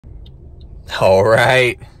All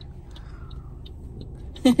right.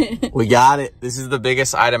 We got it. This is the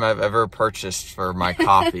biggest item I've ever purchased for my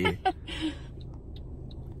coffee.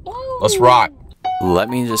 Let's rock. Let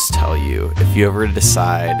me just tell you, if you ever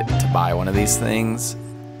decide to buy one of these things,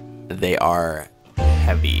 they are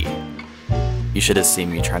heavy. You should have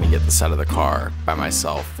seen me trying to get this out of the car by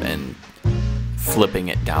myself and flipping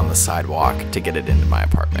it down the sidewalk to get it into my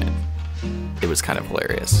apartment. It was kind of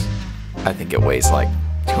hilarious. I think it weighs like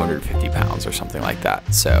 250 pounds or something like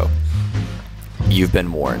that. So you've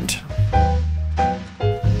been warned.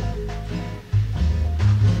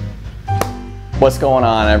 What's going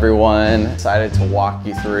on, everyone? Excited to walk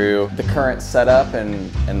you through the current setup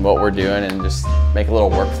and what we're doing and just make a little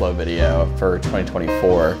workflow video for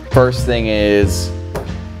 2024. First thing is,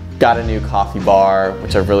 got a new coffee bar,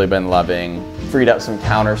 which I've really been loving. Freed up some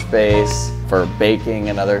counter space for baking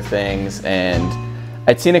and other things. And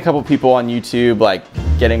I'd seen a couple people on YouTube like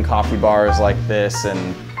getting coffee bars like this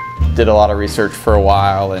and did a lot of research for a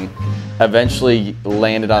while and eventually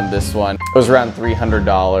landed on this one. It was around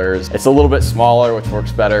 $300. It's a little bit smaller, which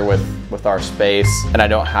works better with our space, and I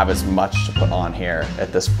don't have as much to put on here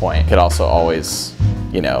at this point. Could also always,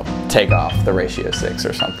 you know, take off the ratio 6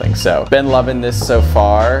 or something. So been loving this so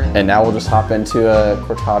far, and now we'll just hop into a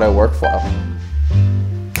cortado workflow.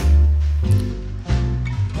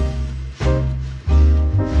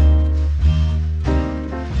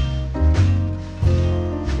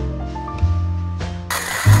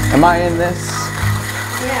 Am I in this?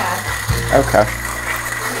 Yeah. Okay.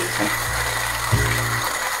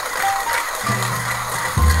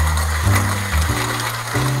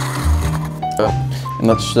 And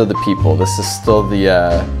let's show the people. This is still the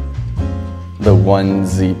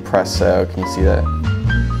onesie Presso. Can you see that?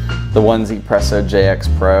 The onesie Presso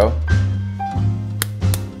JX Pro.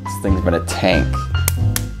 This thing's been a tank.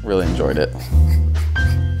 Really enjoyed it.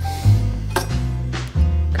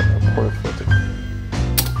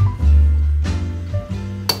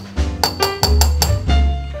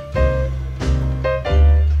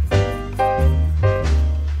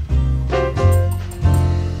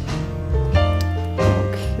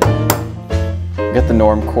 Got the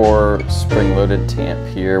Normcore spring-loaded tamp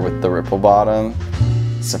here with the ripple bottom.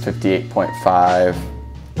 It's a 58.5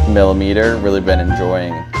 millimeter. Really been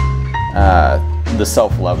enjoying the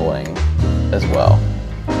self-leveling as well.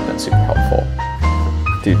 Been super helpful.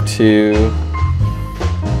 Do 2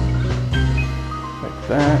 like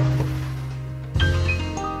that.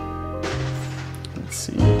 Let's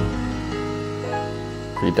see.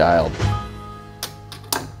 Pretty dialed.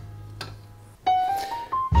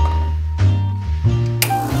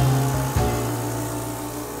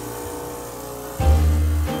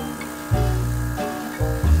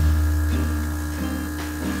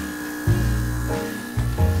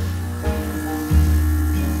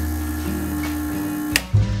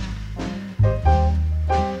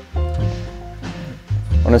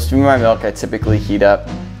 When I'm steaming my milk, I typically heat up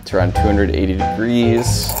to around 280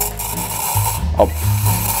 degrees. I'll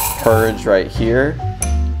purge right here.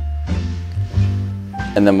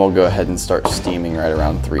 And then we'll go ahead and start steaming right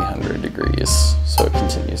around 300 degrees so it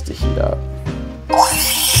continues to heat up.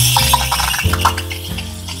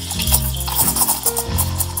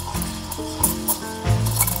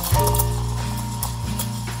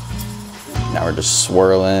 Now we're just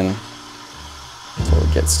swirling until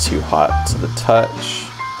it gets too hot to the touch.